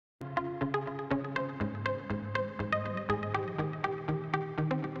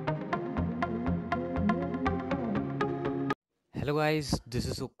Hello guys, this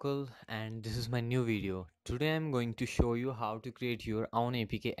is Ukul and this is my new video. Today I'm going to show you how to create your own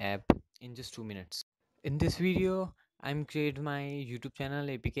APK app in just 2 minutes. In this video, I'm create my YouTube channel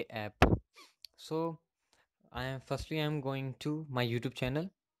APK app. So I'm going to my YouTube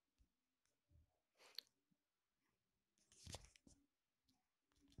channel.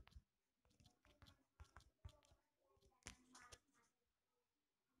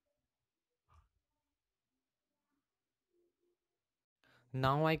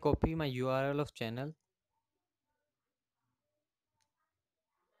 Now I copy my URL of channel.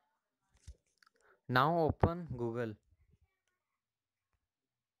 Now open Google.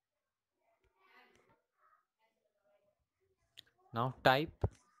 Now type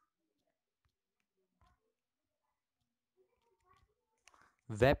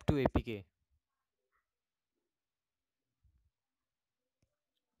web to APK.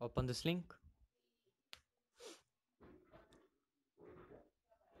 Open this link.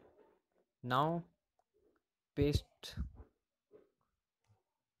 Now paste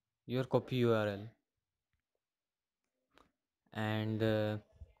your copy URL and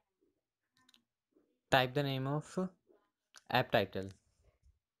type the name of app title.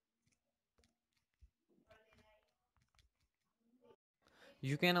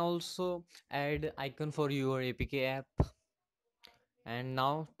 You can also add icon for your APK app and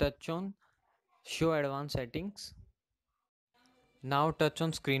now touch on show advanced settings. Now touch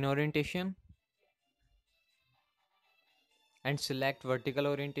on screen orientation and select vertical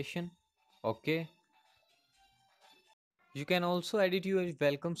orientation. Okay. You can also edit your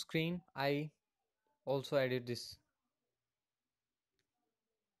welcome screen. I also edit this.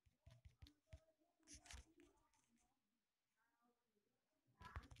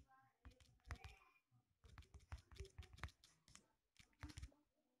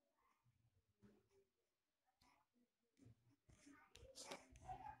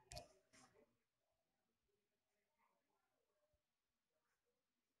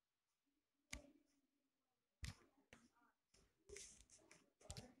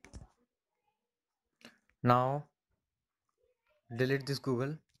 Now delete this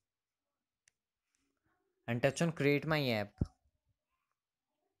Google and touch on create my app.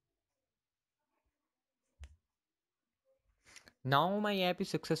 Now my app is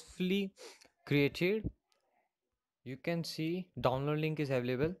successfully created. You can see download link is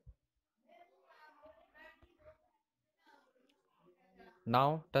available.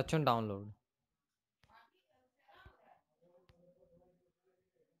 Now touch on download.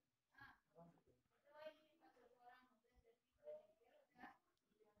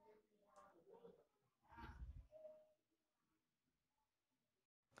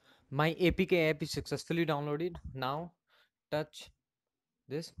 My APK app is successfully downloaded. Now touch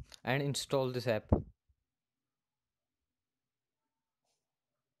this and install this app.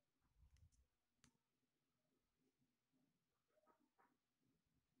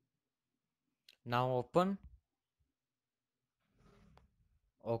 Now open.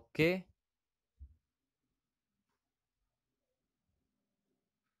 Okay.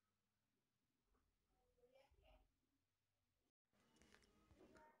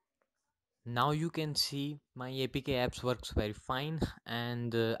 Now you can see my APK apps works very fine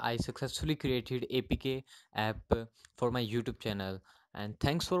and I successfully created APK app for my YouTube channel. And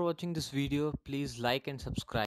thanks for watching this video. Please like and subscribe.